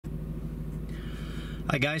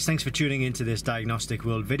Hi guys, thanks for tuning into this Diagnostic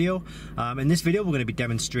World video. In this video we're going to be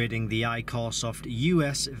demonstrating the iCarsoft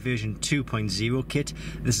US version 2.0 kit.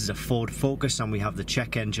 This is a Ford Focus and we have the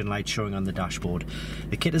check engine light showing on the dashboard.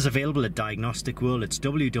 The kit is available at Diagnostic World. It's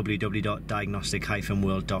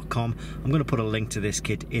www.diagnostic-world.com. I'm going to put a link to this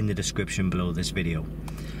kit in the description below this video.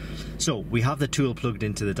 So we have the tool plugged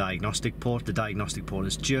into the diagnostic port. The diagnostic port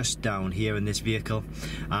is just down here in this vehicle,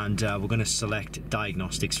 and we're going to select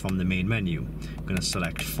diagnostics from the main menu. We're going to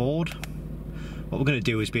select Ford. What we're going to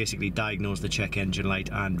do is basically diagnose the check engine light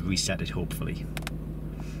and reset it, hopefully.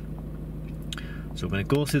 So we're going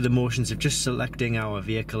to go through the motions of just selecting our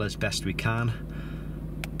vehicle as best we can.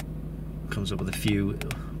 Comes up with a few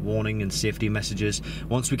warning and safety messages.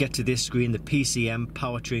 Once we get to this screen, the PCM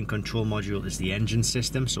powertrain control module is the engine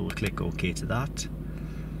system, so we'll click OK to that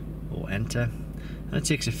or enter, and it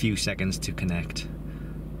takes a few seconds to connect.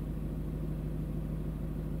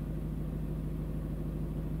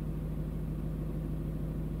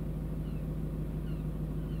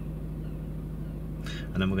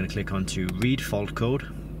 And then we're going to click on to read fault code,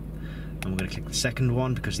 and we're going to click the second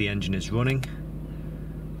one because the engine is running.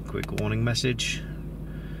 Quick warning message,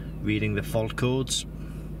 reading the fault codes,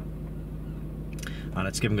 and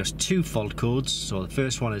it's giving us two fault codes. So the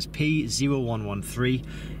first one is P0113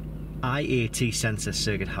 IAT sensor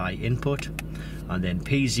circuit high input, and then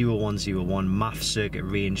P0101 MAF circuit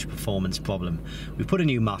range performance problem. We put a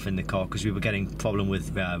new MAF in the car because we were getting problem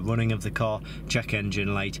with running of the car, check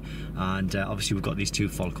engine light, and obviously we've got these two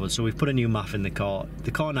fault codes, so we've put a new MAF in the car.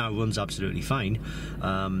 The car now runs absolutely fine.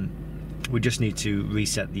 We just need to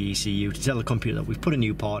reset the ECU to tell the computer that we've put a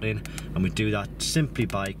new part in, and we do that simply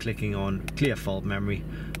by clicking on clear fault memory.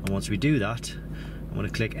 And once we do that, I'm going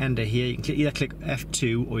to click enter here. You can either click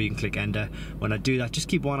F2 or you can click enter. When I do that, just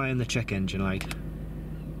keep one eye on the check engine light.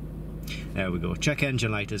 There we go, check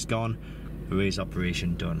engine light is gone, erase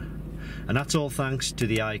operation done. And that's all thanks to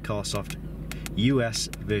the iCarsoft US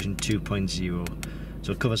version 2.0.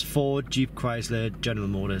 So it covers Ford, Jeep, Chrysler, General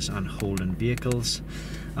Motors and Holden vehicles.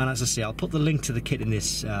 And as I say, I'll put the link to the kit in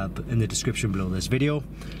the description below this video,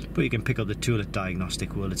 but you can pick up the tool at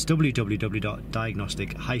Diagnostic World. It's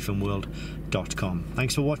www.diagnostic-world.com.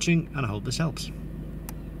 Thanks for watching, and I hope this helps.